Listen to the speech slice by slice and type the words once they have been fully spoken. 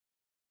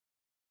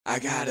I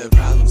got a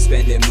problem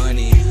spending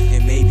money,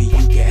 and maybe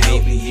you can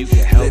help me.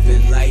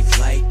 Living life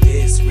like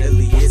this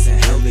really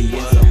isn't healthy.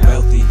 But I'm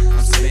wealthy,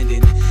 I'm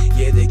spending,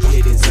 yeah, the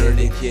kid is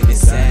earning. It's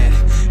sad,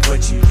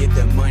 but you get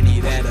the money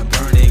that I'm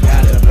burning.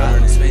 Got a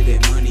problem spending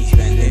money,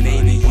 and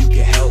maybe you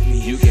can help me.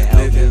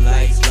 Living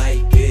life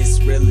like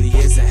this really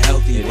isn't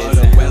healthy. But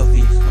I'm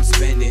wealthy, I'm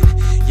spending,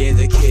 yeah,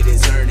 the kid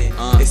is earning.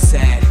 It's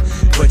sad,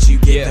 but you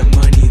get the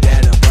money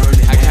that I'm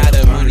burning. I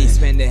got a money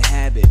spending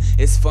habit.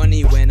 It's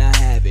funny when I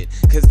have it,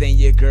 cause then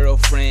your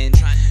girlfriend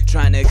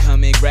tryna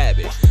come and grab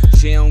it.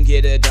 She don't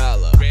get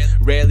 $1,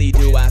 rarely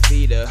do I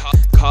feed her.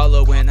 Call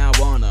her when I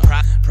want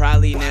her,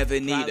 probably never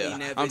need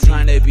her. I'm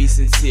tryna be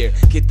sincere,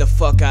 get the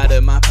fuck out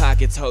of my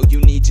pockets. Ho, you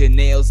need your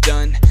nails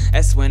done?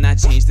 That's when I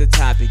change the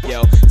topic,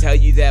 yo. Tell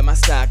you that my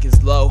stock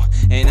is low,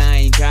 and I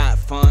ain't got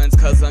funds,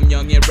 cause I'm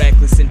young and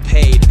reckless and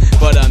paid.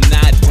 But I'm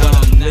not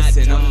dumb,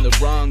 listen, I'm the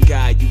wrong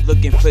guy. You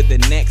looking for the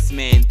next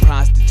man,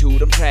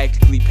 prostitute, I'm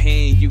practically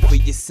paying you for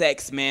your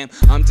sex, man.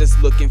 I'm just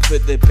looking for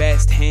the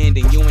best hand,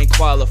 and you ain't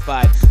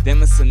qualified.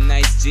 Them are some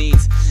nice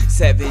jeans,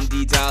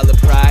 $70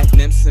 pride.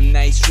 Them some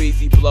nice trees,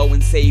 he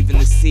blowing, saving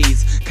the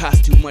seas.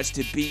 Cost too much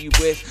to be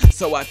with,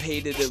 so I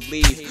paid her to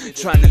leave.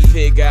 Trying to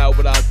figure out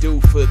what I'll do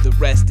for the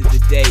rest of the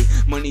day.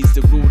 Money's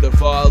the root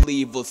of all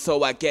evil,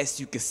 so I guess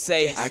you could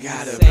say I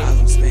got a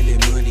problem spending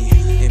money,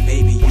 and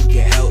maybe you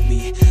can help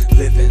me.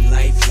 Living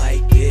life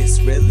like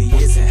this really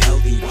isn't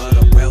healthy. But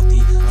I'm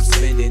wealthy, I'm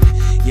spending,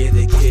 yeah,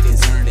 the kid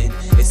is earning.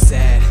 It's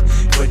sad,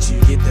 but you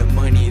get the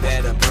money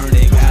that I'm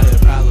burning. Got a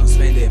problem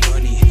spending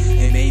money,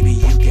 and maybe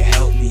you can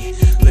help me.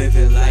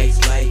 Living life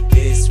like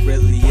this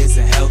really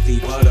isn't healthy.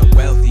 But I'm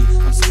wealthy,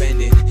 I'm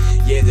spending,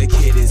 yeah, the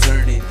kid is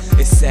earning.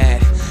 It's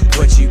sad,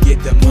 but you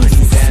get the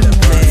money that I'm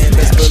burning.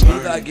 Best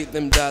believe I get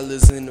them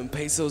dollars and them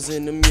pesos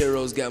and them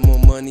euros. Got more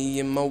money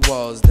in my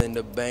walls than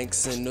the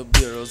banks and the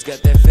bureaus.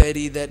 Got that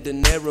fatty, that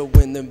dinero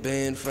in the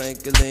Ben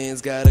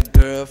Franklin's. Got a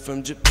girl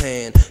from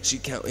Japan, she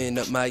counting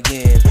up my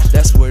yen.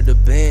 That's where the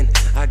been.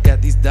 I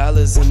got these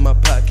dollars in my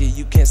pocket,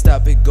 you can't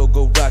stop it, go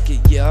rock it.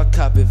 Yeah, I'll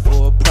cop it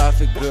for a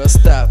profit, girl,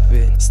 stop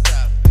it.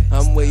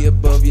 I'm way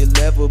above your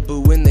level,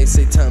 boo, and they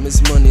say time is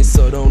money,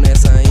 so don't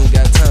ask, I ain't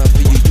got time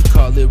for you. You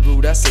call it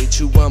rude, I say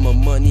true, I'm a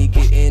money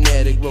getting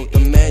addict. Wrote the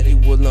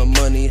manual on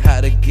money,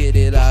 how to get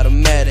it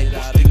automatic.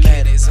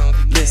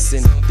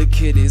 Listen, the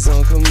kid is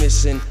on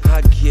commission.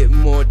 I get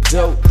more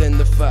dope than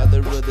the father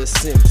of the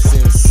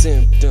Simpsons.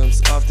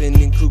 Symptoms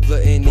often include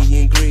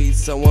gluttony and greed,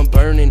 so I'm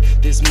burning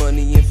this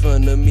money in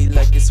front of me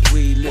like it's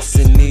weed.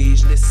 Listen,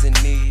 Niche,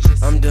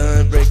 I'm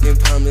done breaking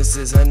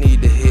promises. I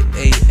need to hit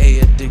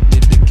AA,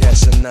 addicted to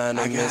cash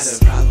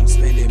anonymous. I got a problem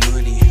spending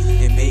money,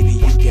 and maybe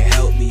you can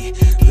help me.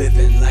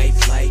 Living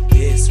life like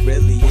this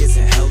really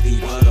isn't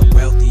healthy. But I'm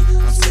wealthy,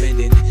 I'm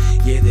spending,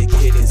 yeah, the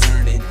kid is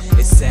earning.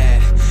 It's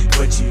sad,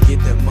 but you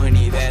get the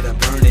money that I'm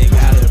burning.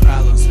 Got a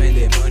problem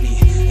spending money,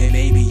 and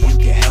maybe you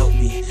can help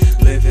me.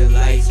 Living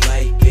life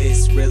like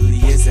this really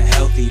isn't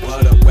healthy.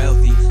 But I'm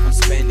wealthy, I'm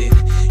spending,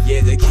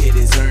 yeah, the kid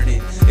is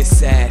earning. It's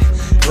sad,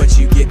 but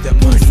you get the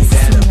money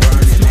that I'm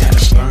burning,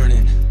 that I'm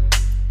burning.